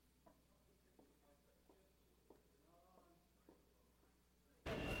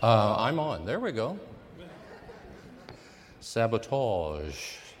I'm on. There we go.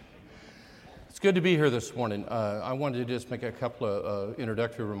 Sabotage. It's good to be here this morning. I wanted to just make a couple of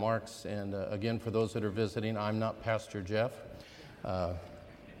introductory remarks. And again, for those that are visiting, I'm not Pastor Jeff. I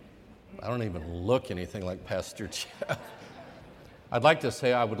don't even look anything like Pastor Jeff. I'd like to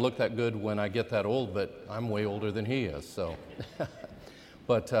say I would look that good when I get that old, but I'm way older than he is. So,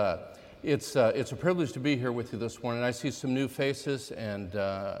 but it's a privilege to be here with you this morning. I see some new faces, and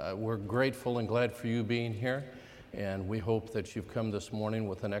we're grateful and glad for you being here. And we hope that you've come this morning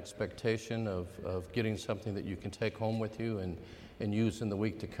with an expectation of getting something that you can take home with you and use in the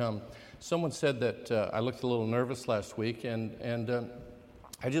week to come. Someone said that I looked a little nervous last week, and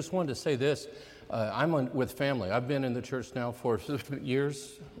I just wanted to say this. I'm with family. I've been in the church now for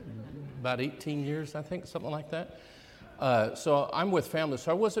years, about 18 years, I think, something like that. So I'm with family,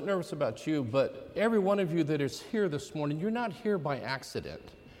 so I wasn't nervous about you, but every one of you that is here this morning, you're not here by accident.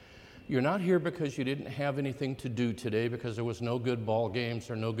 You're not here because you didn't have anything to do today, because there was no good ball games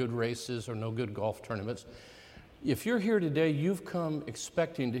or no good races or no good golf tournaments. If you're here today, you've come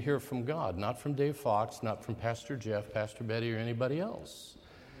expecting to hear from God, not from Dave Fox, not from Pastor Jeff, Pastor Betty, or anybody else.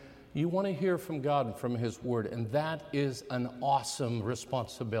 You want to hear from God and from His Word, and that is an awesome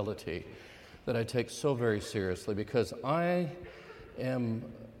responsibility that I take so very seriously, because I'm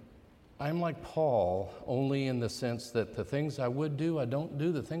like Paul, only in the sense that the things I would do, I don't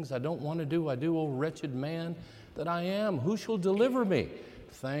do. The things I don't want to do, I do. O wretched man that I am, who shall deliver me?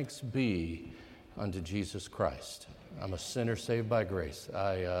 Thanks be unto Jesus Christ. I'm a sinner saved by grace.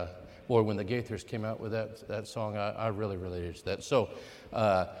 Boy, when the Gaithers came out with that song, I really related to that. So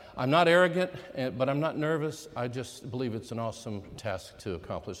I'm not arrogant, but I'm not nervous. I just believe it's an awesome task to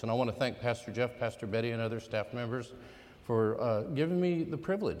accomplish. And I want to thank Pastor Jeff, Pastor Betty, and other staff members for giving me the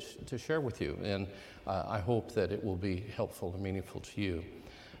privilege to share with you. And I hope that it will be helpful and meaningful to you.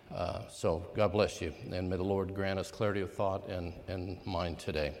 So God bless you, and may the Lord grant us clarity of thought and mind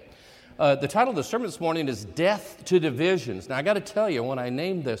today. The title of the sermon this morning is Death to Divisions. Now, I got to tell you, when I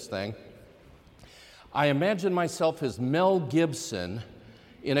named this thing, I imagined myself as Mel Gibson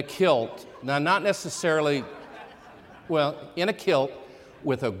in a kilt. Now, not necessarily, in a kilt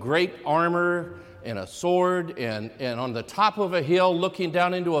with a great armor and a sword, and on the top of a hill looking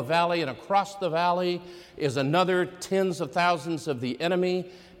down into a valley, and across the valley is another tens of thousands of the enemy,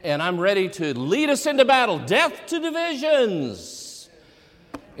 and I'm ready to lead us into battle. Death to divisions.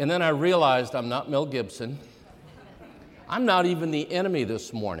 And then I realized I'm not Mel Gibson. I'm not even the enemy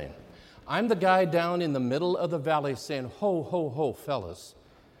this morning. I'm the guy down in the middle of the valley saying, ho, ho, ho, fellas,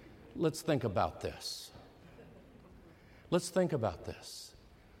 let's think about this. Let's think about this.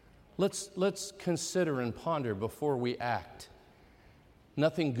 Let's consider and ponder before we act.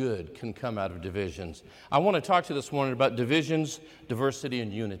 Nothing good can come out of divisions. I want to talk to you this morning about divisions, diversity,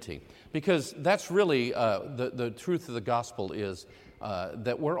 and unity, because that's really the truth of the gospel is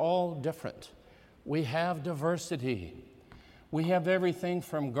that we're all different. We have diversity. We have everything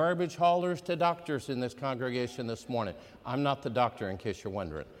from garbage haulers to doctors in this congregation this morning. I'm not the doctor, in case you're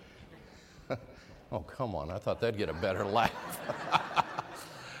wondering. Oh, come on. I thought that'd get a better laugh.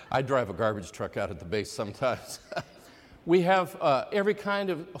 I drive a garbage truck out at the base sometimes. We have every kind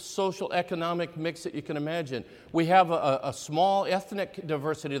of social, economic mix that you can imagine. We have a small ethnic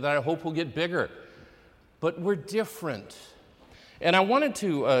diversity that I hope will get bigger. But we're different. And I wanted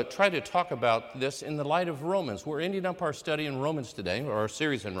to try to talk about this in the light of Romans. We're ending up our study in Romans today, or our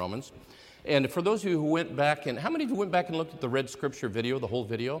series in Romans. And for those of you who went back, and how many of you went back and looked at the Red Scripture video, the whole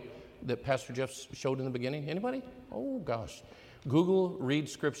video that Pastor Jeff showed in the beginning? Anybody? Oh, gosh. Google, read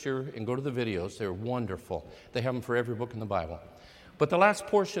Scripture, and go to the videos. They're wonderful. They have them for every book in the Bible. But the last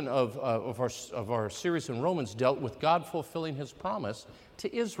portion of our series in Romans dealt with God fulfilling His promise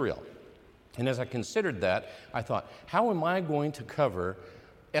to Israel. And as I considered that, I thought, how am I going to cover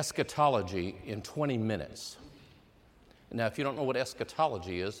eschatology in 20 minutes? Now, if you don't know what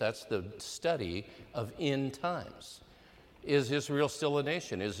eschatology is, that's the study of end times. Is Israel still a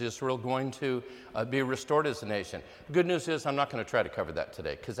nation? Is Israel going to be restored as a nation? The good news is I'm not going to try to cover that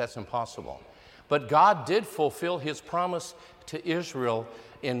today, because that's impossible. But God did fulfill His promise to Israel,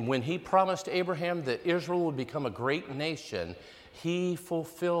 and when He promised Abraham that Israel would become a great nation, He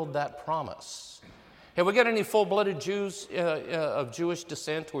fulfilled that promise. Have we got any full-blooded Jews of Jewish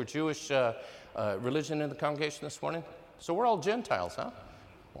descent or Jewish religion in the congregation this morning? So we're all Gentiles, huh?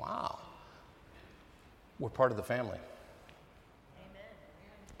 Wow. We're part of the family. Amen.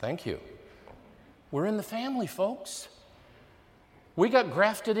 Thank you. We're in the family, folks. We got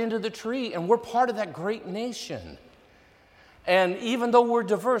grafted into the tree, and we're part of that great nation. And even though we're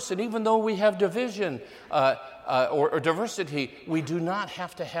diverse, and even though we have division or diversity, we do not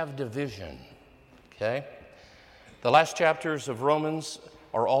have to have division, okay? The last chapters of Romans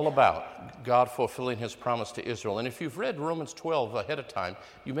are all about God fulfilling his promise to Israel. And if you've read Romans 12 ahead of time,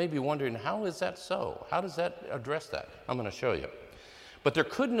 you may be wondering, how is that so? How does that address that? I'm going to show you. But there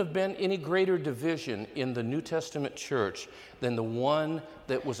couldn't have been any greater division in the New Testament church than the one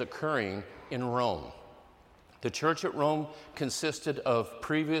that was occurring in Rome. The church at Rome consisted of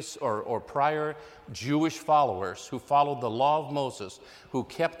previous or prior Jewish followers who followed the law of Moses, who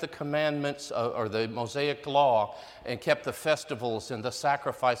kept the commandments or the Mosaic law and kept the festivals and the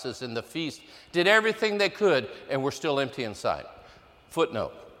sacrifices and the feasts, did everything they could, and were still empty inside.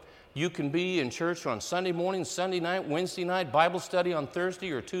 Footnote: you can be in church on Sunday morning, Sunday night, Wednesday night, Bible study on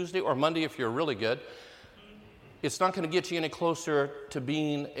Thursday or Tuesday or Monday if you're really good. It's not going to get you any closer to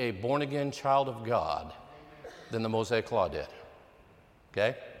being a born-again child of God than the Mosaic law did,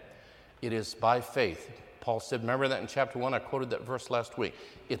 okay? It is by faith. Paul said, remember that in chapter 1, I quoted that verse last week.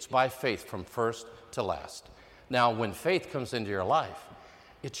 It's by faith from first to last. Now, when faith comes into your life,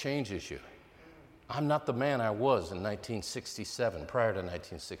 it changes you. I'm not the man I was in 1967, prior to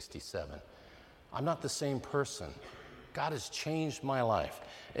 1967. I'm not the same person. God has changed my life.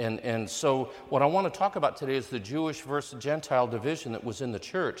 And so what I want to talk about today is the Jewish versus Gentile division that was in the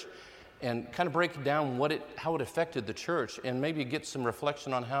church, and kind of break down how it affected the church, and maybe get some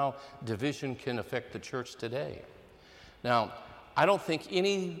reflection on how division can affect the church today. Now, I don't think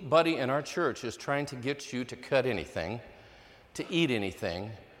anybody in our church is trying to get you to cut anything, to eat anything,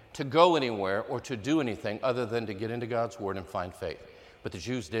 to go anywhere, or to do anything other than to get into God's Word and find faith. But the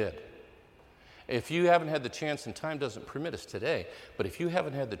Jews did. If you haven't had the chance, and time doesn't permit us today, but if you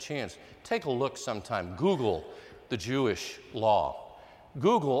haven't had the chance, take a look sometime. Google the Jewish law.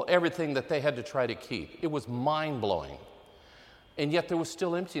 Google everything that they had to try to keep. It was mind-blowing. And yet there was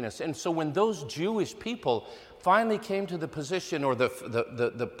still emptiness. And so when those Jewish people finally came to the position or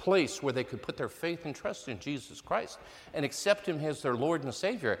the place where they could put their faith and trust in Jesus Christ and accept him as their Lord and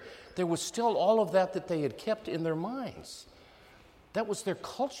Savior, there was still all of that they had kept in their minds. That was their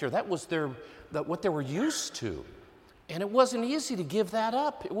culture. That was what they were used to. And it wasn't easy to give that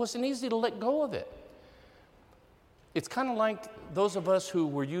up. It wasn't easy to let go of it. It's kind of like those of us who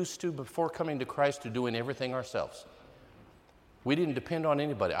were used to, before coming to Christ, to doing everything ourselves. We didn't depend on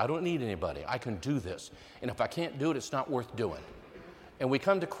anybody. I don't need anybody. I can do this. And if I can't do it, it's not worth doing. And we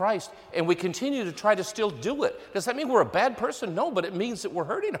come to Christ, and we continue to try to still do it. Does that mean we're a bad person? No, but it means that we're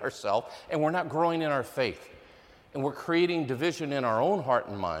hurting ourselves, and we're not growing in our faith. And we're creating division in our own heart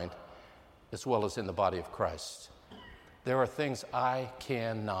and mind, as well as in the body of Christ. There are things I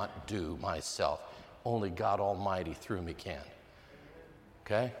cannot do myself. Only God Almighty through me can.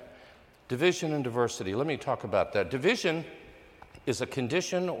 Okay? Division and diversity. Let me talk about that. Division is a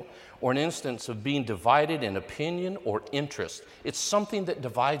condition or an instance of being divided in opinion or interest. It's something that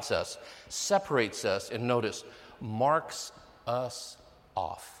divides us, separates us, and notice, marks us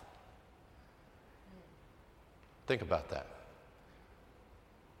off. Think about that.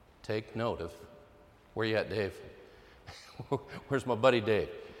 Take note of, where you at, Dave? Where's my buddy Dave?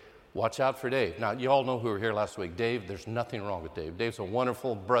 Watch out for Dave. Now, you all know who were here last week. Dave, there's nothing wrong with Dave. Dave's a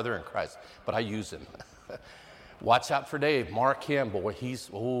wonderful brother in Christ, but I use him. Watch out for Dave. Mark him. Boy, he's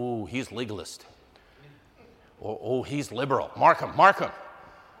legalist. He's liberal. Mark him.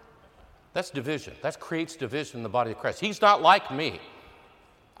 That's division. That creates division in the body of Christ. He's not like me.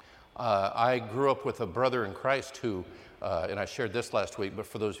 I grew up with a brother in Christ who, and I shared this last week, but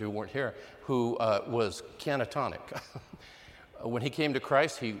for those of you who weren't here, who was catatonic. When he came to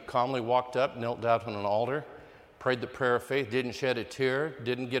Christ, he calmly walked up, knelt down on an altar, prayed the prayer of faith, didn't shed a tear,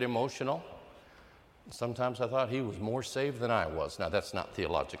 didn't get emotional. Sometimes I thought he was more saved than I was. Now, that's not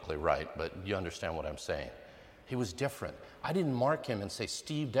theologically right, but you understand what I'm saying. He was different. I didn't mark him and say,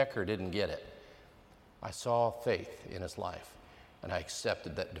 Steve Decker didn't get it. I saw faith in his life, and I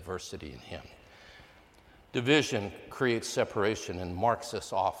accepted that diversity in him. Division creates separation and marks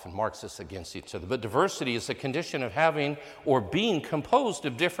us off and marks us against each other. But diversity is a condition of having or being composed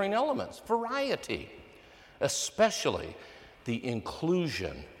of differing elements, variety, especially the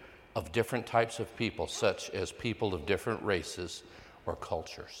inclusion of different types of people, such as people of different races or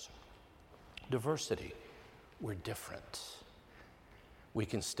cultures. Diversity, we're different. We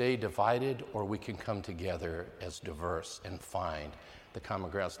can stay divided, or we can come together as diverse and find the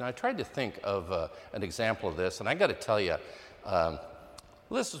common grounds. Now, I tried to think of an example of this, and I got to tell you,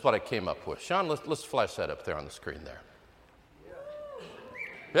 this is what I came up with. Sean, let's flash that up there on the screen there.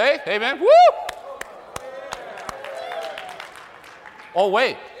 Hey, man, woo! Oh,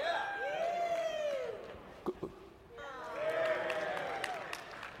 wait.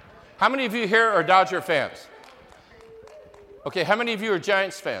 How many of you here are Dodger fans? Okay, how many of you are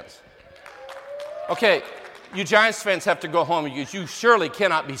Giants fans? Okay, you Giants fans have to go home because you surely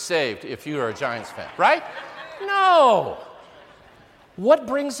cannot be saved if you are a Giants fan, right? No. What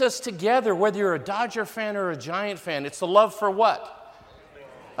brings us together, whether you're a Dodger fan or a Giant fan? It's the love for what?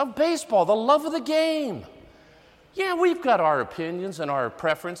 Of baseball, the love of the game. Yeah, we've got our opinions and our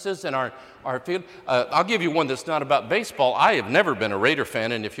preferences and our field. I'll give you one that's not about baseball. I have never been a Raider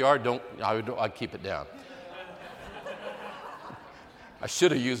fan, and if you are, I'd keep it down. I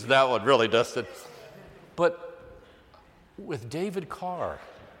should have used that one, really, Dustin. But with David Carr,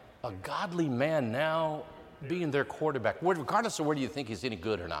 a godly man now being their quarterback, regardless of whether you think he's any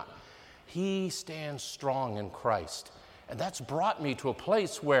good or not, he stands strong in Christ. And that's brought me to a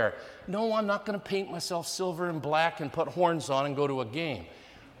place where, no, I'm not going to paint myself silver and black and put horns on and go to a game.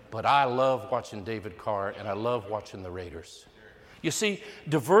 But I love watching David Carr, and I love watching the Raiders. You see,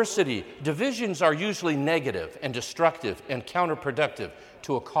 divisions are usually negative and destructive and counterproductive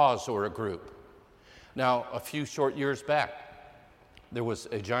to a cause or a group. Now, a few short years back, there was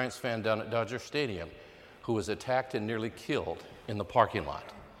a Giants fan down at Dodger Stadium who was attacked and nearly killed in the parking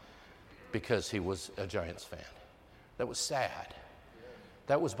lot because he was a Giants fan. That was sad.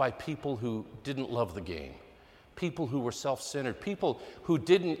 That was by people who didn't love the game, people who were self-centered, people who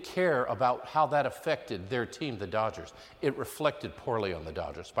didn't care about how that affected their team, the Dodgers. It reflected poorly on the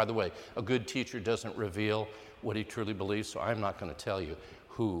Dodgers. By the way, a good teacher doesn't reveal what he truly believes, so I'm not going to tell you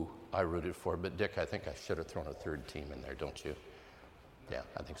who I rooted for. But Dick, I think I should have thrown a third team in there, don't you? Yeah,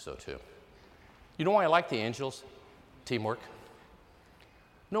 I think so too. You know why I like the Angels? Teamwork.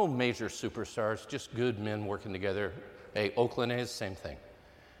 No major superstars, just good men working together. Hey, Oakland A's, same thing.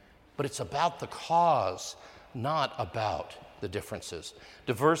 But it's about the cause, not about the differences.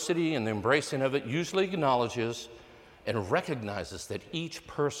 Diversity and the embracing of it usually acknowledges and recognizes that each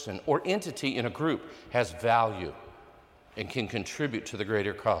person or entity in a group has value and can contribute to the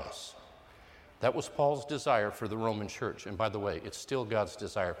greater cause. That was Paul's desire for the Roman church. And by the way, it's still God's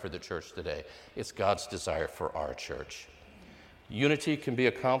desire for the church today. It's God's desire for our church. Unity can be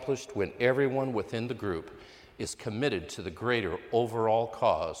accomplished when everyone within the group is committed to the greater overall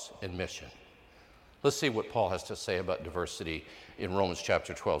cause and mission. Let's see what Paul has to say about diversity in Romans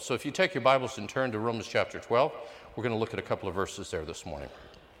chapter 12. So if you take your Bibles and turn to Romans chapter 12, we're going to look at a couple of verses there this morning.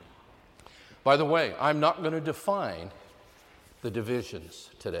 By the way, I'm not going to define the divisions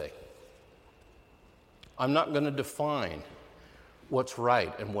today. I'm not going to define what's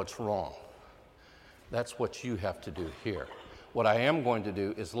right and what's wrong. That's what you have to do here. What I am going to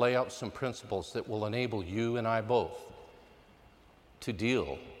do is lay out some principles that will enable you and I both to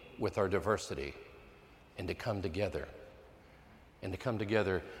deal with our diversity and to come together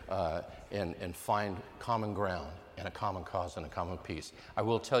and find common ground and a common cause and a common peace. I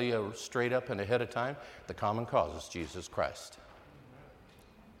will tell you straight up and ahead of time, the common cause is Jesus Christ.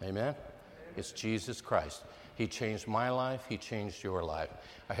 Amen? It's Jesus Christ. He changed my life. He changed your life.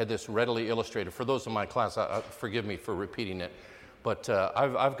 I had this readily illustrated. For those in my class, forgive me for repeating it, but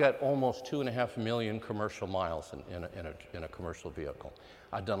I've got almost 2.5 million commercial miles in a commercial vehicle.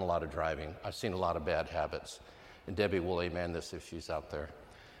 I've done a lot of driving. I've seen a lot of bad habits. And Debbie will amen this if she's out there.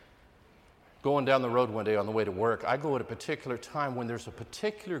 Going down the road one day on the way to work, I go at a particular time when there's a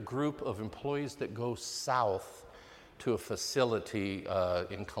particular group of employees that go south to a facility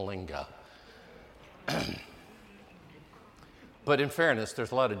in Kalinga. But in fairness,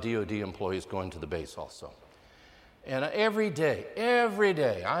 there's a lot of DOD employees going to the base also. And every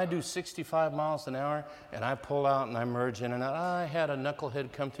day, I do 65 miles an hour, and I pull out and I merge in and out. I had a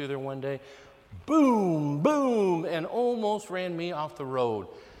knucklehead come through there one day, boom, boom, and almost ran me off the road.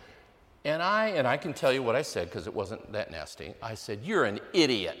 And I can tell you what I said because it wasn't that nasty. I said, "You're an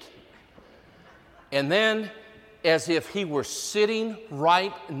idiot." And then, as if he were sitting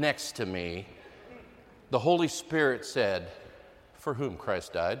right next to me, the Holy Spirit said, "For whom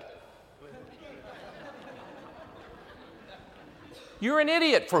Christ died." You're an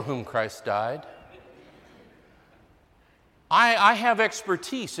idiot for whom Christ died. I have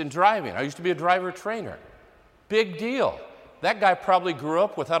expertise in driving. I used to be a driver trainer. Big deal. That guy probably grew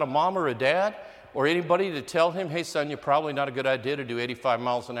up without a mom or a dad or anybody to tell him, "Hey, son, you're probably not a good idea to do 85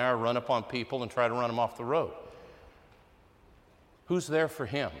 miles an hour, run up on people, and try to run them off the road." Who's there for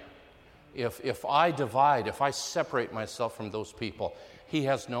him? If I divide, if I separate myself from those people, he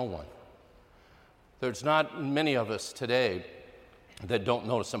has no one. There's not many of us today that don't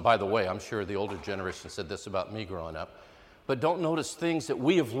notice, and by the way, I'm sure the older generation said this about me growing up, but don't notice things that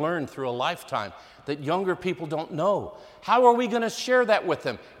we have learned through a lifetime that younger people don't know. How are we going to share that with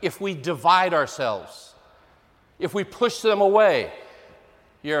them if we divide ourselves? If we push them away?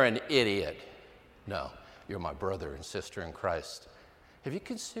 You're an idiot. No, you're my brother and sister in Christ. Have you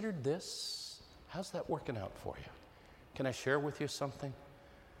considered this? How's that working out for you? Can I share with you something?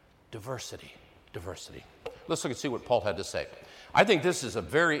 Diversity. Let's look and see what Paul had to say. I think this is a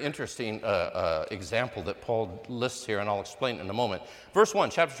very interesting example that Paul lists here, and I'll explain it in a moment. Verse 1,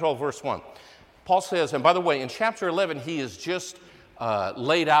 chapter 12, verse 1. Paul says, and by the way, in chapter 11, he has just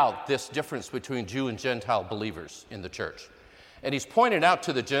laid out this difference between Jew and Gentile believers in the church. And he's pointed out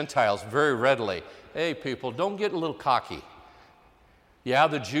to the Gentiles very readily, hey, people, don't get a little cocky. Yeah,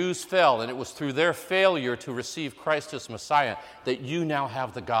 the Jews fell, and it was through their failure to receive Christ as Messiah that you now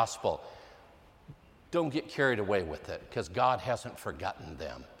have the gospel. Don't get carried away with it, because God hasn't forgotten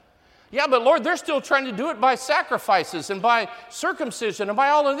them. Yeah, but Lord, they're still trying to do it by sacrifices and by circumcision and by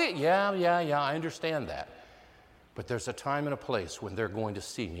all of it. Yeah, I understand that. But there's a time and a place when they're going to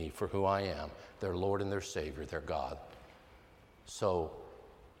see me for who I am, their Lord and their Savior, their God. So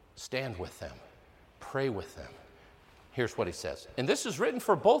stand with them, pray with them. Here's what he says. And this is written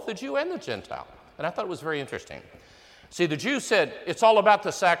for both the Jew and the Gentile. And I thought it was very interesting. See, the Jews said, it's all about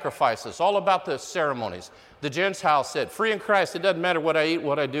the sacrifices, all about the ceremonies. The Gentiles said, free in Christ, it doesn't matter what I eat,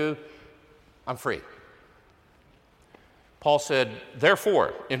 what I do, I'm free. Paul said,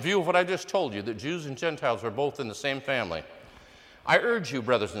 therefore, in view of what I just told you, that Jews and Gentiles are both in the same family, I urge you,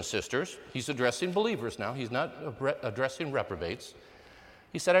 brothers and sisters, he's addressing believers now, he's not addressing reprobates.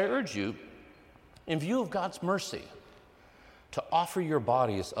 He said, I urge you, in view of God's mercy, to offer your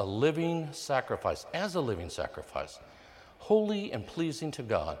bodies a living sacrifice, holy and pleasing to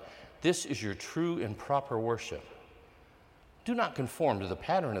God. This is your true and proper worship. Do not conform to the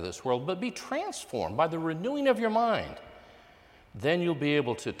pattern of this world, but be transformed by the renewing of your mind. Then you'll be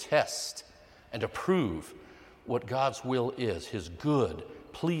able to test and approve what God's will is, his good,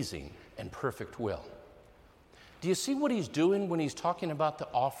 pleasing, and perfect will. Do you see what he's doing when he's talking about the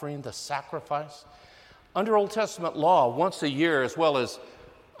offering, the sacrifice? Under Old Testament law, once a year, as well as,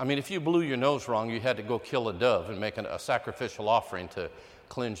 if you blew your nose wrong, you had to go kill a dove and make a sacrificial offering to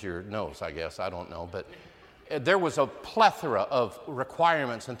cleanse your nose, I guess. I don't know. But there was a plethora of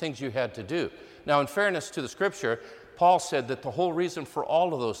requirements and things you had to do. Now, in fairness to the Scripture, Paul said that the whole reason for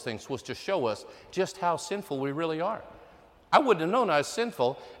all of those things was to show us just how sinful we really are. I wouldn't have known I was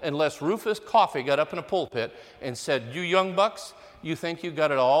sinful unless Rufus Coffey got up in a pulpit and said, you young bucks, you think you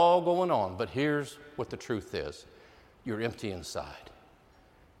got it all going on, but here's what the truth is. You're empty inside.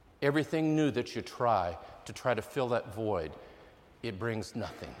 Everything new that you try to fill that void, it brings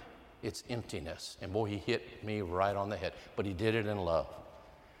nothing. It's emptiness. And boy, he hit me right on the head. But he did it in love.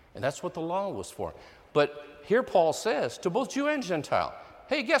 And that's what the law was for. But here Paul says to both Jew and Gentile,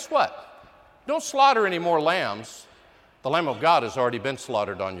 hey, guess what? Don't slaughter any more lambs. The Lamb of God has already been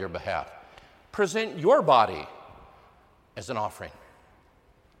slaughtered on your behalf. Present your body as an offering.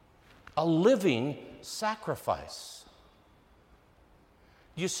 A living sacrifice.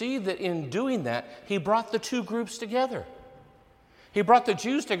 You see that in doing that, he brought the two groups together. He brought the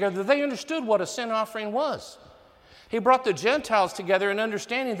Jews together. They understood what a sin offering was. He brought the Gentiles together in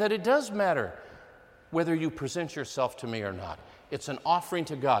understanding that it does matter whether you present yourself to me or not. It's an offering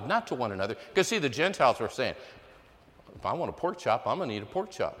to God, not to one another. Because see, the Gentiles were saying, if I want a pork chop, I'm going to eat a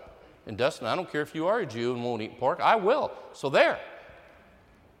pork chop. And Dustin, I don't care if you are a Jew and won't eat pork, I will. So there.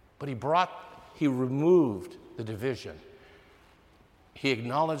 But he removed the division. He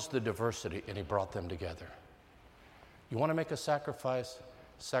acknowledged the diversity, and he brought them together. You want to make a sacrifice?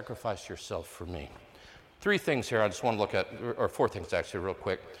 Sacrifice yourself for me. 3 things here I just want to look at, or 4 things actually real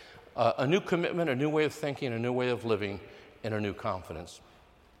quick. A new commitment, a new way of thinking, a new way of living, and a new confidence.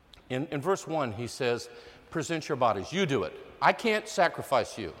 In verse 1, he says, present your bodies. You do it. I can't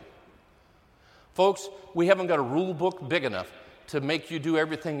sacrifice you. Folks, we haven't got a rule book big enough to make you do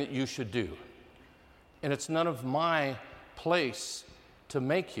everything that you should do. And it's none of my place to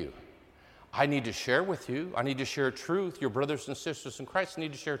make you. I need to share with you. I need to share truth. Your brothers and sisters in Christ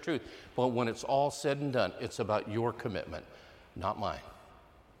need to share truth. But when it's all said and done, it's about your commitment, not mine.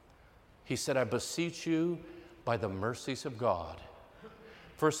 He said, I beseech you by the mercies of God.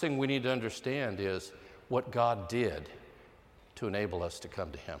 First thing we need to understand is what God did to enable us to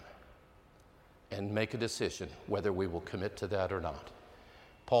come to him and make a decision whether we will commit to that or not.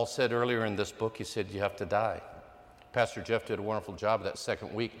 Paul said earlier in this book, he said, you have to die. Pastor Jeff did a wonderful job that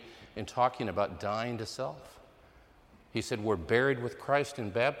second week in talking about dying to self. He said, we're buried with Christ in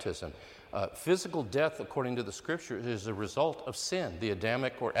baptism. Physical death, according to the Scripture, is a result of sin, the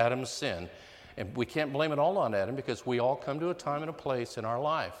Adamic or Adam's sin. And we can't blame it all on Adam because we all come to a time and a place in our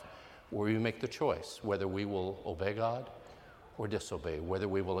life where we make the choice whether we will obey God or disobey, whether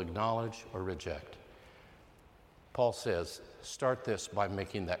we will acknowledge or reject. Paul says, start this by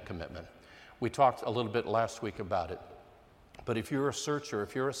making that commitment. We talked a little bit last week about it. But if you're a searcher,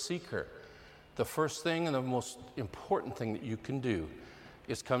 if you're a seeker, the first thing and the most important thing that you can do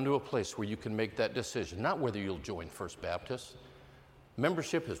is come to a place where you can make that decision, not whether you'll join First Baptist.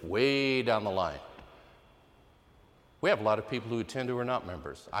 Membership is way down the line. We have a lot of people who attend who are not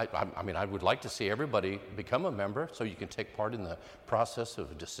members. I mean, I would like to see everybody become a member so you can take part in the process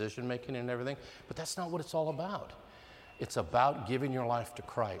of decision making and everything, but that's not what it's all about. It's about giving your life to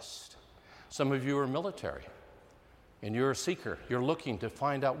Christ. Some of you are military, and you're a seeker. You're looking to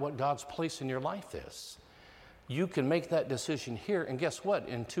find out what God's place in your life is. You can make that decision here, and guess what?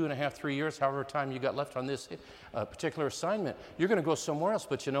 In 2.5, 3 years, however time you got left on this particular assignment, you're going to go somewhere else.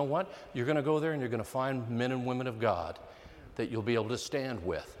 But you know what? You're going to go there, and you're going to find men and women of God that you'll be able to stand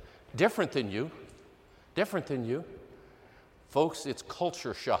with. Different than you. Different than you. Folks, it's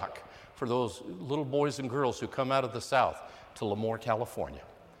culture shock for those little boys and girls who come out of the South to Lemoore, California.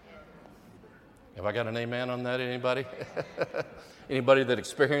 Have I got an amen on that, anybody? Anybody that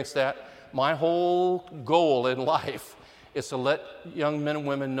experienced that? My whole goal in life is to let young men and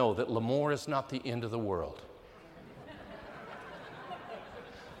women know that Lemoore is not the end of the world.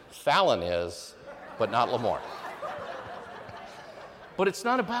 Fallon is, but not Lemoore. But it's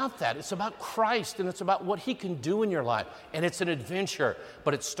not about that. It's about Christ, and it's about what He can do in your life. And it's an adventure,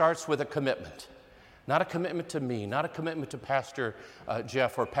 but it starts with a commitment. Not a commitment to me, not a commitment to Pastor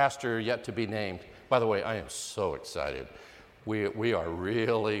Jeff or pastor yet to be named. By the way, I am so excited. We are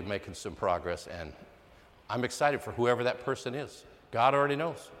really making some progress, and I'm excited for whoever that person is. God already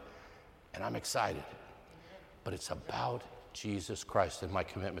knows, and I'm excited. But it's about Jesus Christ and my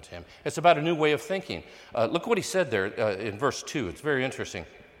commitment to Him. It's about a new way of thinking. Look what he said there in verse 2. It's very interesting.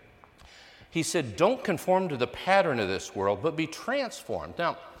 He said, don't conform to the pattern of this world, but be transformed.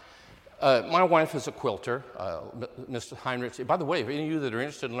 Now, my wife is a quilter, Mrs. Heinrich. By the way, if any of you that are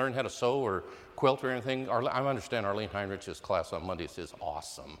interested in learning how to sew or quilt or anything, I understand Arlene Heinrich's class on Mondays is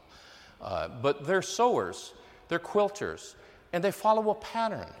awesome. But they're sewers, they're quilters, and they follow a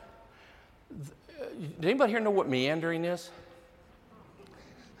pattern. Did anybody here know what meandering is?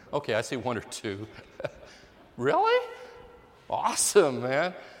 Okay, I see one or two. Really? Awesome,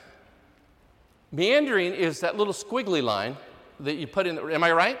 man. Meandering is that little squiggly line that you put in, am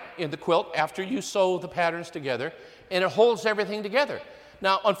I right? In the quilt after you sew the patterns together, and it holds everything together.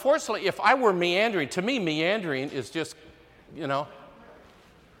 Now, unfortunately, if I were meandering, to me, meandering is just,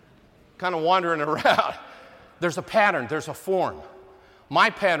 kind of wandering around. There's a pattern, there's a form. My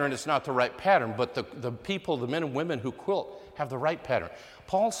pattern is not the right pattern, but the people, the men and women who quilt, have the right pattern.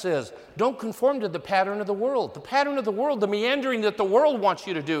 Paul says, don't conform to the pattern of the world. The pattern of the world, the meandering that the world wants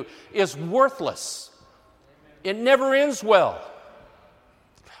you to do, is worthless. It never ends well.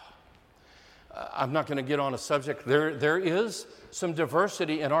 I'm not going to get on a subject. There is some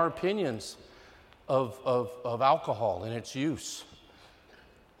diversity in our opinions of alcohol and its use.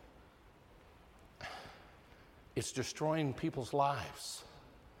 It's destroying people's lives.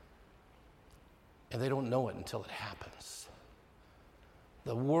 And they don't know it until it happens.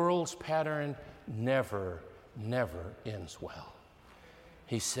 The world's pattern never ends well.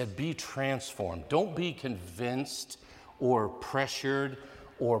 He said, be transformed. Don't be convinced or pressured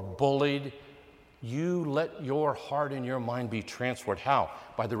or bullied. You let your heart and your mind be transformed. How?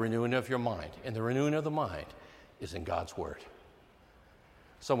 By the renewing of your mind. And the renewing of the mind is in God's Word.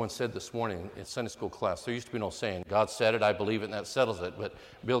 Someone said this morning in Sunday school class, there used to be no saying, God said it, I believe it, and that settles it. But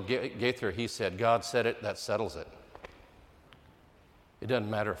Bill Gaither, he said, God said it, that settles it. It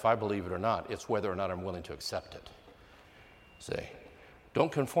doesn't matter if I believe it or not. It's whether or not I'm willing to accept it. Say,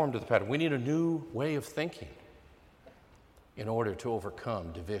 don't conform to the pattern. We need a new way of thinking in order to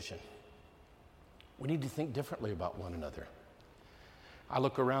overcome division. We need to think differently about one another. I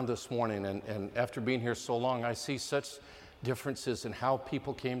look around this morning, and after being here so long, I see such differences in how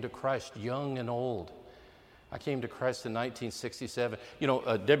people came to Christ, young and old. I came to Christ in 1967.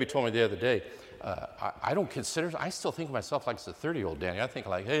 Debbie told me the other day, I still think of myself like it's a 30-year-old Danny. I think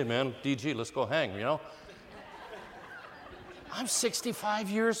like, hey, man, DG, let's go hang, I'm 65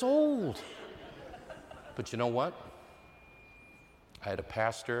 years old. But you know what? I had a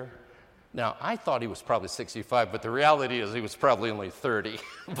pastor. Now, I thought he was probably 65, but the reality is he was probably only 30.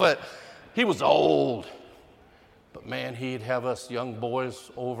 But he was old. But man, he'd have us young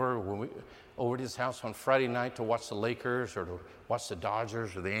boys over at his house on Friday night to watch the Lakers or to watch the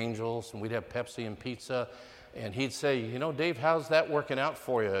Dodgers or the Angels, and we'd have Pepsi and pizza. And he'd say, Dave, how's that working out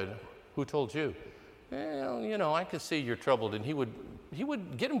for you? Who told you? Well, I could see you're troubled. And he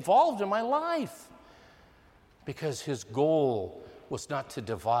would get involved in my life because his goal was not to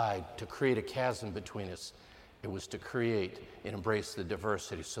divide, to create a chasm between us. It was to create and embrace the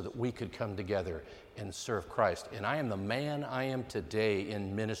diversity so that we could come together and serve Christ. And I am the man I am today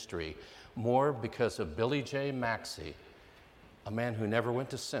in ministry more because of Billy J. Maxey, a man who never went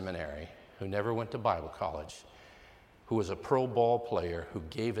to seminary, who never went to Bible college, who was a pro ball player who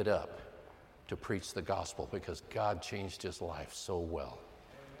gave it up to preach the gospel because God changed his life so well.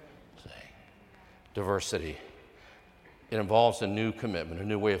 See? Diversity. It involves a new commitment, a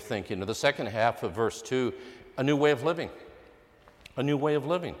new way of thinking. In the second half of verse 2, a new way of living. A new way of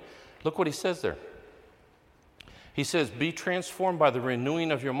living. Look what he says there. He says, be transformed by the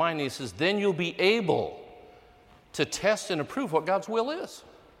renewing of your mind. He says, then you'll be able to test and approve what God's will is.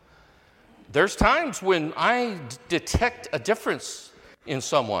 There's times when I detect a difference in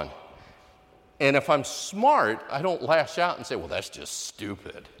someone. And if I'm smart, I don't lash out and say, well, that's just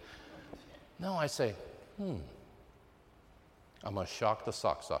stupid. No, I say, I'm going to shock the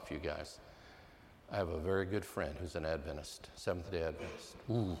socks off you guys. I have a very good friend who's an Adventist, Seventh-day Adventist.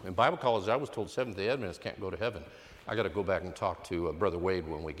 In Bible college, I was told Seventh-day Adventists can't go to heaven. I got to go back and talk to Brother Wade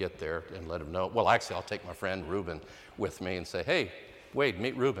when we get there and let him know. Well, actually, I'll take my friend Reuben with me and say, hey, Wade,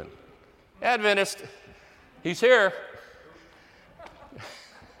 meet Reuben. Adventist, he's here.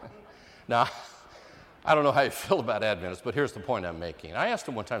 Now, I don't know how you feel about Adventists, but here's the point I'm making. I asked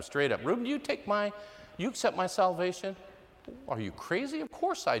him one time straight up, Reuben, you accept my salvation? Are you crazy? Of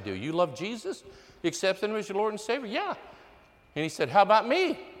course I do. You love Jesus? You accept him as your Lord and Savior? Yeah. And he said, how about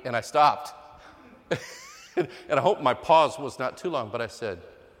me? And I stopped. And I hope my pause was not too long, but I said,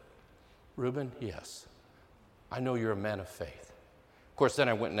 Reuben, yes. I know you're a man of faith. Of course, then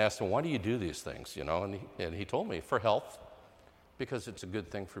I went and asked him, why do you do these things? You know, and he told me, for health, because it's a good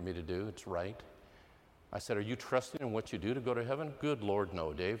thing for me to do. It's right. I said, are you trusting in what you do to go to heaven? Good Lord,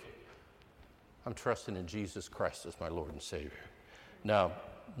 no, Dave. I'm trusting in Jesus Christ as my Lord and Savior. Now,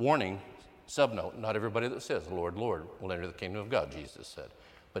 warning, subnote, not everybody that says, Lord, Lord, will enter the kingdom of God, Jesus said,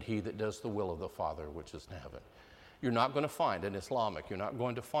 but he that does the will of the Father which is in heaven. You're not going to find an Islamic, you're not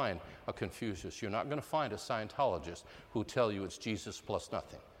going to find a Confucius, you're not going to find a Scientologist who tell you it's Jesus plus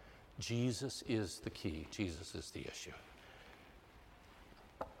nothing. Jesus is the key. Jesus is the issue.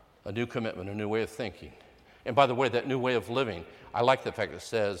 A new commitment, a new way of thinking. And by the way, that new way of living, I like the fact that it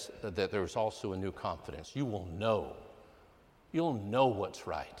says that there's also a new confidence. You will know. You'll know what's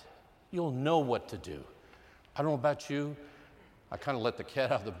right. You'll know what to do. I don't know about you. I kind of let the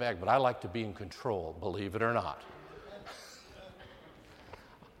cat out of the bag, but I like to be in control, believe it or not.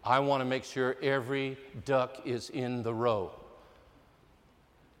 I want to make sure every duck is in the row.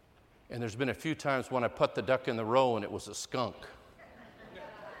 And there's been a few times when I put the duck in the row and it was a skunk.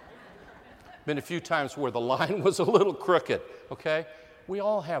 Been a few times where the line was a little crooked, okay? We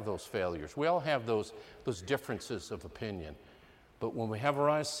all have those failures. We all have those differences of opinion. But when we have our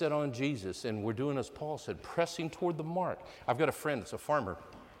eyes set on Jesus and we're doing as Paul said, pressing toward the mark. I've got a friend that's a farmer,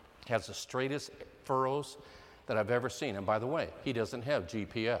 has the straightest furrows that I've ever seen. And by the way, he doesn't have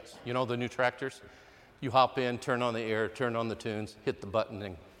GPS. You know the new tractors? You hop in, turn on the air, turn on the tunes, hit the button,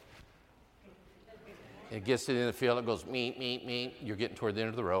 and it gets it in the field. It goes, meet, meet, meet. You're getting toward the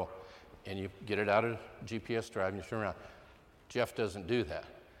end of the row. And you get it out of GPS drive and you turn around. Jeff doesn't do that.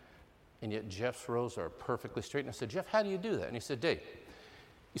 And yet Jeff's rows are perfectly straight. And I said, Jeff, how do you do that? And he said, Dave,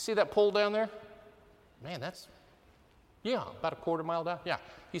 you see that pole down there? Man, that's, about a quarter mile down. Yeah.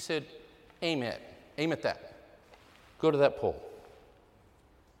 He said, aim at that. Go to that pole.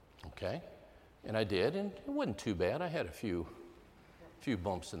 Okay. And I did, and it wasn't too bad. I had a few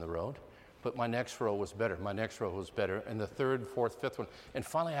bumps in the road. But my next row was better. And the third, fourth, fifth one. And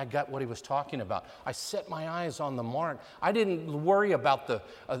finally, I got what he was talking about. I set my eyes on the mark. I didn't worry about the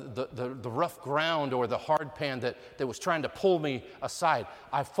rough ground or the hard pan that was trying to pull me aside.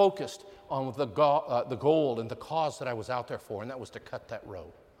 I focused on the goal and the cause that I was out there for, and that was to cut that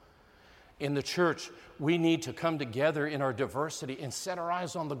row. In the church, we need to come together in our diversity and set our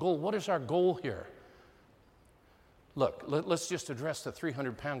eyes on the goal. What is our goal here? Look, let's just address the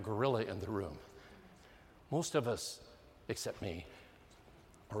 300-pound gorilla in the room. Most of us, except me,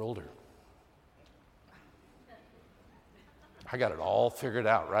 are older. I got it all figured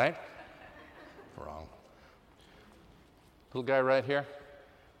out, right? Wrong. Little guy right here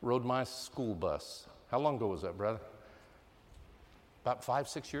rode my school bus. How long ago was that, brother? About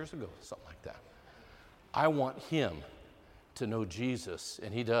 5-6 years ago, something like that. I want him to know Jesus,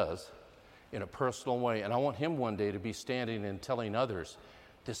 and he does, in a personal way. And I want him one day to be standing and telling others,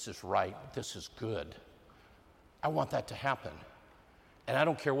 this is right, this is good. I want that to happen. And I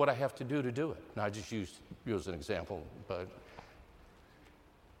don't care what I have to do it. Now, I just used you as an example, but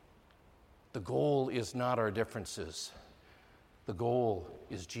the goal is not our differences. The goal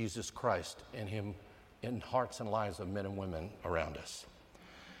is Jesus Christ and him in hearts and lives of men and women around us.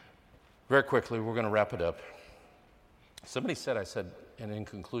 Very quickly, we're going to wrap it up. Somebody said I said an in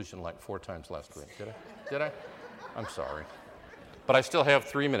conclusion like 4 times last week. Did I? I'm sorry. But I still have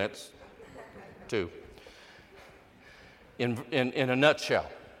 3 minutes. 2. In a nutshell,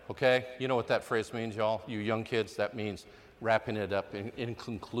 okay? You know what that phrase means, y'all? You young kids, that means wrapping it up in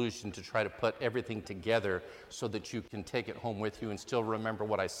conclusion to try to put everything together so that you can take it home with you and still remember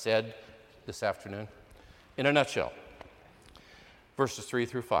what I said this afternoon. In a nutshell, verses 3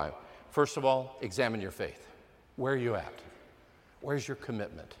 through 5. First of all, examine your faith. Where are you at? Where's your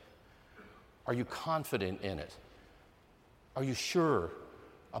commitment? Are you confident in it? Are you sure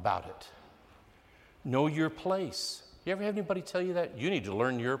about it? Know your place. You ever have anybody tell you that? You need to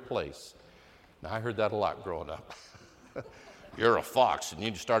learn your place. Now, I heard that a lot growing up. You're a fox and you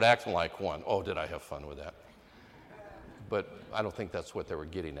need to start acting like one. Oh, did I have fun with that? But I don't think that's what they were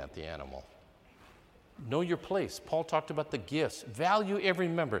getting at, the animal. Know your place. Paul talked about the gifts. Value every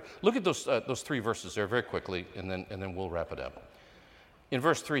member. Look at those 3 verses there very quickly, and then we'll wrap it up. In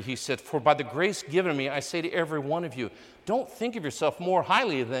verse 3, he said, "For by the grace given me, I say to every one of you, don't think of yourself more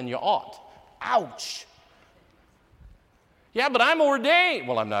highly than you ought." Ouch. Yeah, but I'm ordained.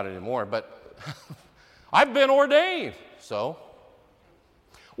 Well, I'm not anymore, but I've been ordained. So?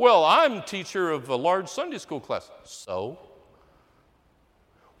 Well, I'm teacher of a large Sunday school class. So?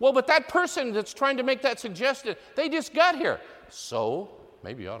 Well, but that person that's trying to make that suggestion, they just got here. So?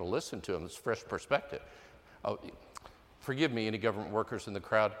 Maybe you ought to listen to them. It's fresh perspective. Oh, forgive me, any government workers in the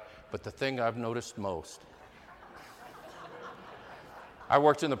crowd, but the thing I've noticed most, I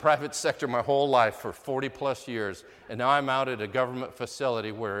worked in the private sector my whole life for 40 plus years, and now I'm out at a government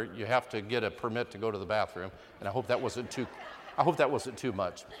facility where you have to get a permit to go to the bathroom, and I hope that wasn't too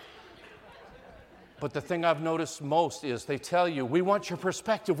much. But the thing I've noticed most is they tell you, we want your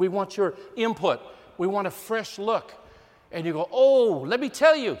perspective, we want your input, we want a fresh look. And you go, oh, let me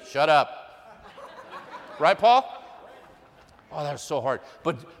tell you, shut up. Right, Paul? Oh, that's so hard.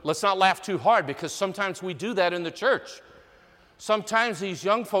 But let's not laugh too hard, because sometimes we do that in the church. Sometimes these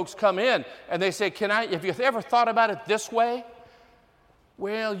young folks come in and they say, have you ever thought about it this way?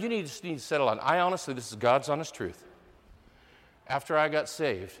 Well, you need to settle on. This is God's honest truth. After I got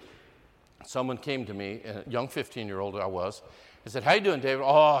saved, someone came to me, a young 15-year-old I was, and said, "How you doing, David?"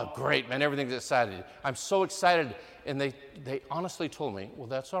 "Oh, great, man, everything's excited. I'm so excited." And they honestly told me, "Well,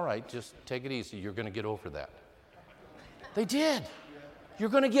 that's all right, just take it easy. You're going to get over that." They did. You're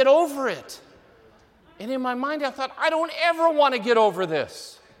going to get over it. And in my mind, I thought, I don't ever want to get over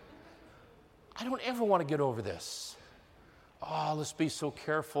this. I don't ever want to get over this. Oh, let's be so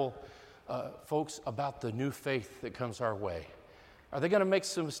careful, folks, about the new faith that comes our way. Are they going to make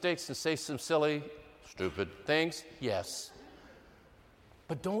some mistakes and say some silly, stupid things? Yes.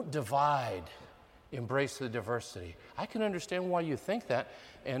 But don't divide. Embrace the diversity. I can understand why you think that.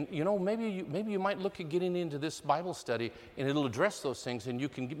 And, maybe you might look at getting into this Bible study, and it'll address those things, and you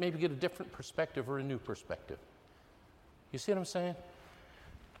can maybe get a different perspective or a new perspective. You see what I'm saying?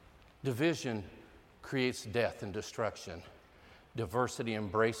 Division creates death and destruction. Diversity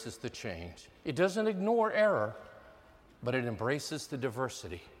embraces the change. It doesn't ignore error, but it embraces the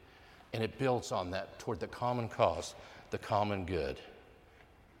diversity, and it builds on that toward the common cause, the common good.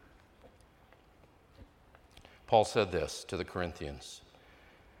 Paul said this to the Corinthians.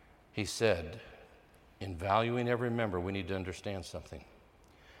 He said, in valuing every member, we need to understand something.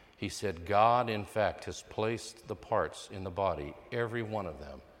 He said, God, in fact, has placed the parts in the body, every one of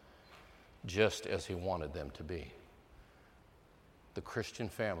them, just as he wanted them to be. The Christian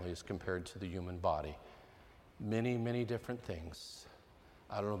family is compared to the human body. Many, many different things.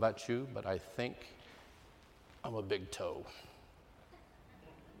 I don't know about you, but I think I'm a big toe.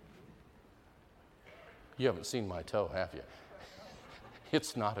 You haven't seen my toe, have you?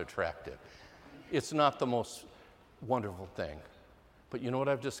 It's not attractive. It's not the most wonderful thing. But you know what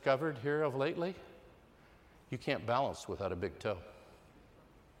I've discovered here of lately? You can't balance without a big toe.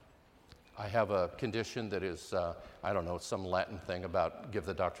 I have a condition that is, it's some Latin thing about give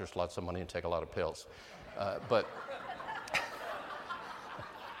the doctors lots of money and take a lot of pills. But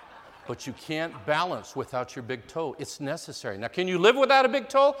you can't balance without your big toe. It's necessary. Now, can you live without a big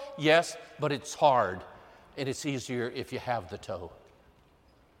toe? Yes, but it's hard. And it's easier if you have the toe.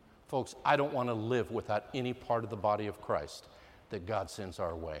 Folks, I don't want to live without any part of the body of Christ that God sends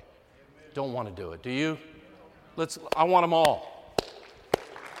our way. Amen. Don't want to do it. Do you? I want them all.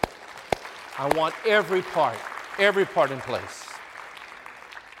 I want every part in place.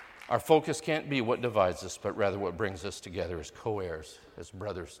 Our focus can't be what divides us, but rather what brings us together as co-heirs, as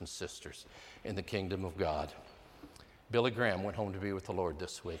brothers and sisters in the kingdom of God. Billy Graham went home to be with the Lord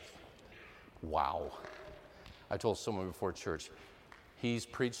this week. Wow. I told someone before church, he's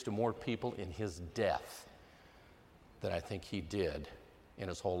preached to more people in his death than I think he did in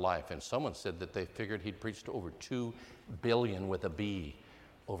his whole life. And someone said that they figured he'd preached to over 2 billion with a B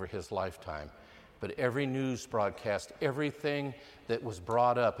over his lifetime. But every news broadcast, everything that was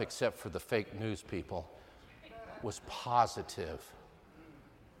brought up except for the fake news people was positive.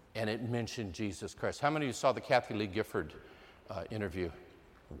 And it mentioned Jesus Christ. How many of you saw the Kathy Lee Gifford interview?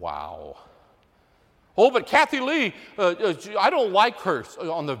 Wow. Oh, but Kathy Lee, I don't like her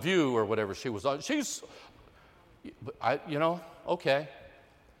on The View or whatever she was on. Okay.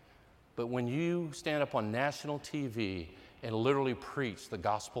 But when you stand up on national TV and literally preach the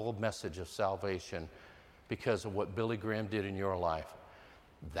gospel message of salvation because of what Billy Graham did in your life,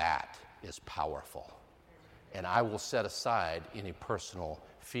 that is powerful. And I will set aside any personal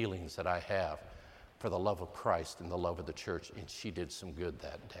feelings that I have for the love of Christ and the love of the church, and she did some good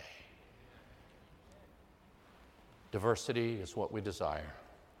that day. Diversity is what we desire,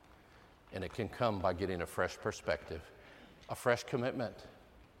 and it can come by getting a fresh perspective, a fresh commitment,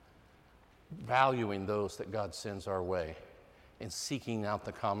 valuing those that God sends our way, and seeking out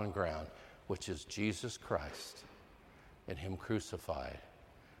the common ground, which is Jesus Christ and Him crucified,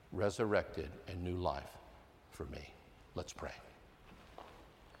 resurrected, and new life for me. Let's pray.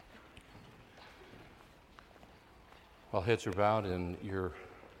 While heads are bowed and you're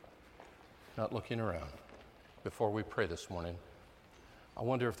not looking around, before we pray this morning, I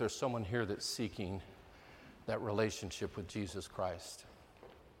wonder if there's someone here that's seeking that relationship with Jesus Christ.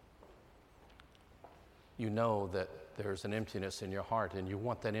 You know that there's an emptiness in your heart and you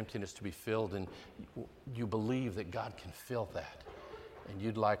want that emptiness to be filled, and you believe that God can fill that. And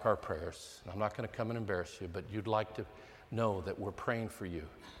you'd like our prayers. I'm not going to come and embarrass you, but you'd like to know that we're praying for you.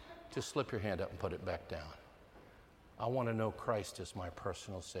 Just slip your hand up and put it back down. I want to know Christ as my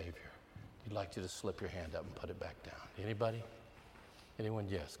personal Savior. You'd like to just slip your hand up and put it back down. Anybody? Anyone?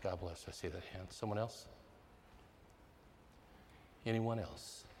 Yes. God bless. I see that hand. Someone else? Anyone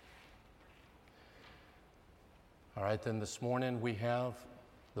else? All right, then this morning we have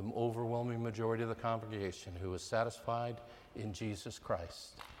the overwhelming majority of the congregation who is satisfied in Jesus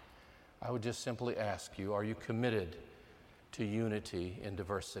Christ. I would just simply ask you, are you committed to unity in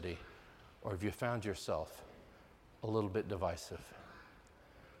diversity? Or have you found yourself a little bit divisive?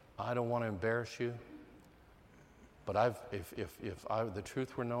 I don't want to embarrass you, but if the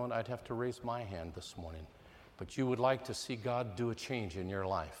truth were known, I'd have to raise my hand this morning. But you would like to see God do a change in your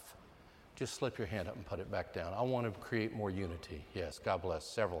life. Just slip your hand up and put it back down. I want to create more unity. Yes, God bless.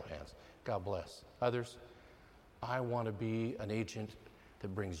 Several hands. God bless. Others? I want to be an agent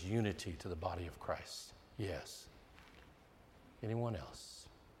that brings unity to the body of Christ. Yes. Anyone else?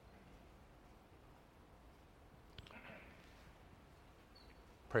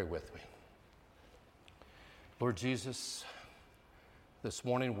 Pray with me. Lord Jesus, this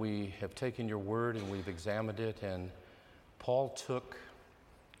morning we have taken your word and we've examined it, and Paul took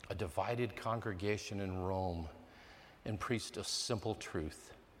a divided congregation in Rome and preached a simple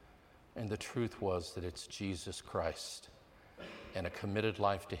truth. And the truth was that it's Jesus Christ and a committed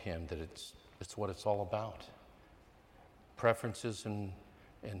life to Him, that it's what it's all about. Preferences and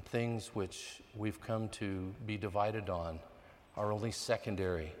things which we've come to be divided on are only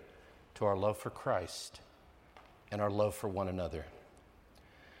secondary to our love for Christ and our love for one another.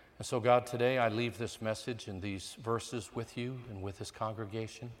 And so, God, today I leave this message and these verses with you and with this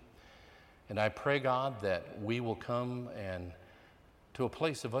congregation. And I pray, God, that we will come and to a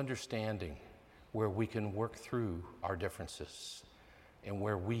place of understanding where we can work through our differences and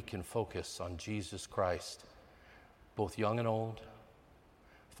where we can focus on Jesus Christ, both young and old.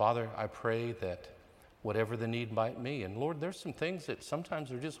 Father, I pray that whatever the need might be, and Lord, there's some things that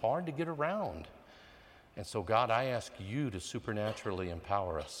sometimes are just hard to get around. And so, God, I ask you to supernaturally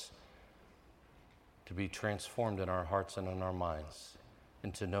empower us to be transformed in our hearts and in our minds,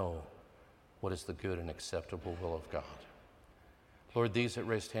 and to know what is the good and acceptable will of God. Lord, these that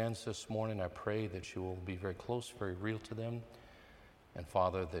raised hands this morning, I pray that you will be very close, very real to them. And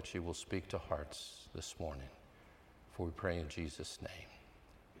Father, that you will speak to hearts this morning. For we pray in Jesus'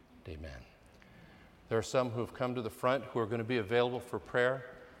 name. Amen. There are some who have come to the front who are going to be available for prayer.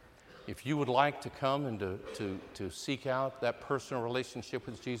 If you would like to come and to seek out that personal relationship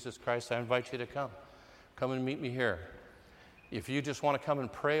with Jesus Christ, I invite you to come. Come and meet me here. If you just want to come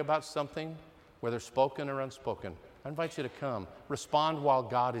and pray about something, whether spoken or unspoken, I invite you to come. Respond while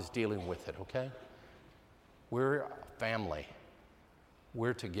God is dealing with it, okay? We're a family.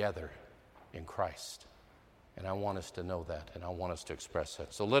 We're together in Christ. And I want us to know that, and I want us to express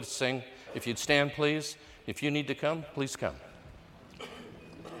that. So let's sing. If you'd stand, please. If you need to come, please come.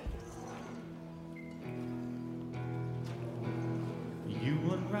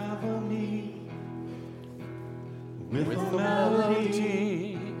 unravel me with With a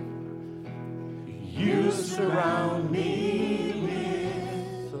melody. You surround me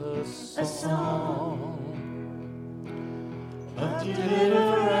with a song of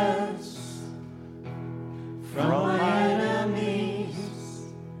deliverance from my enemies,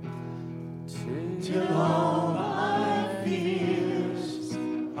 till all my fears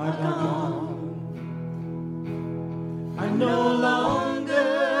are gone. I'm no longer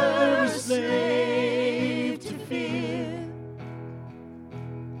a slave to fear.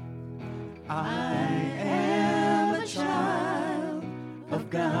 I am a child of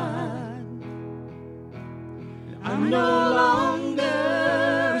God. I'm no longer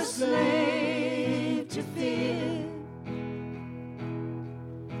a slave to fear.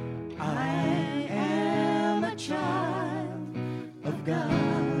 I am a child of God.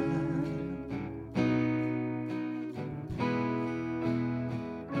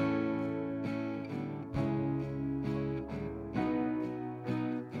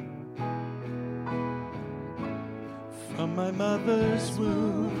 From my mother's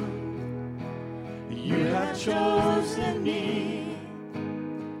womb, you have chosen me.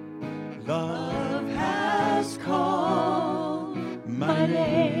 Love has called my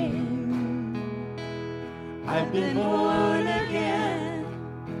name. I've been born again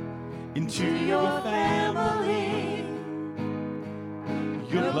into your family.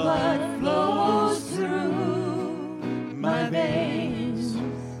 Your blood flows through my veins.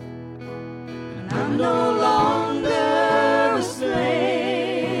 And I'm no longer a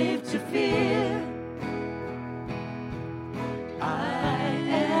slave to fear. I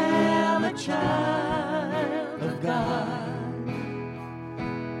am a child of God.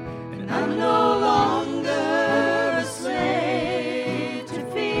 And I'm no longer a slave to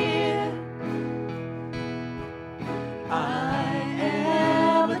fear. I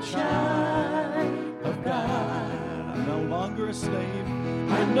am a child of God. I'm no longer a slave.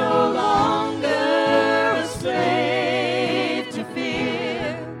 I'm no longer a slave to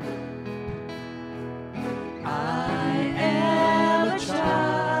fear. I am a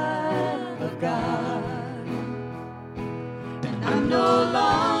child of God. And I'm no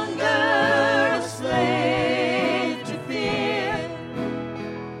longer a slave to fear.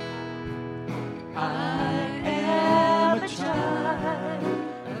 I am a child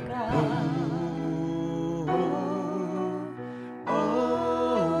of God.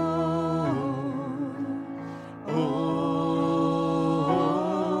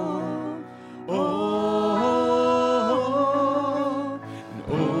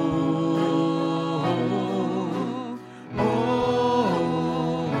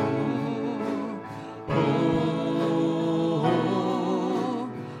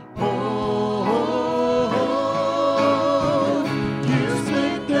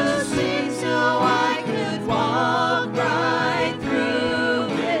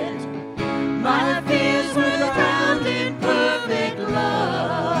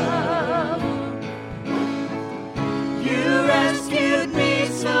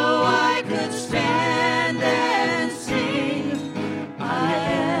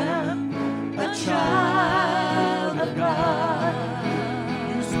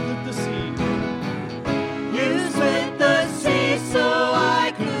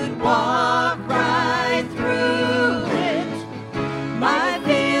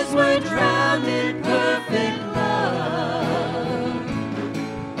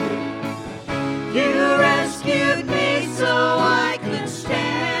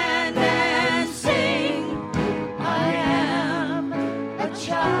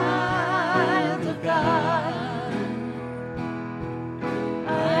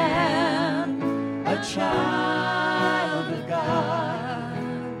 Child of God.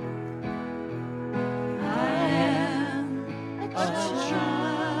 I am a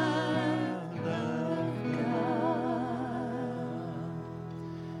child of God.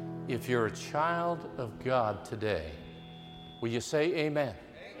 If you're a child of God today, will you say amen? Amen.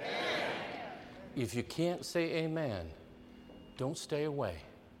 If you can't say amen, don't stay away.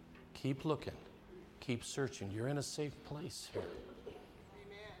 Keep looking. Keep searching. You're in a safe place here.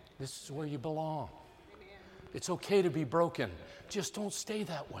 This is where you belong. It's okay to be broken. Just don't stay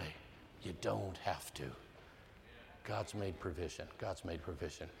that way. You don't have to. God's made provision. God's made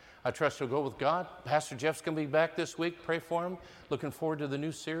provision. I trust you'll go with God. Pastor Jeff's going to be back this week. Pray for him. Looking forward to the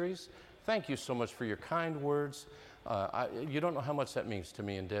new series. Thank you so much for your kind words. You don't know how much that means to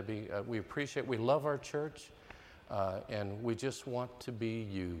me and Debbie. We appreciate, we love our church, and we just want to be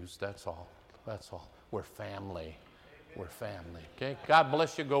used. That's all. That's all. We're family. We're family. Okay? God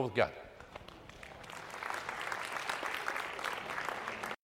bless you. Go with God.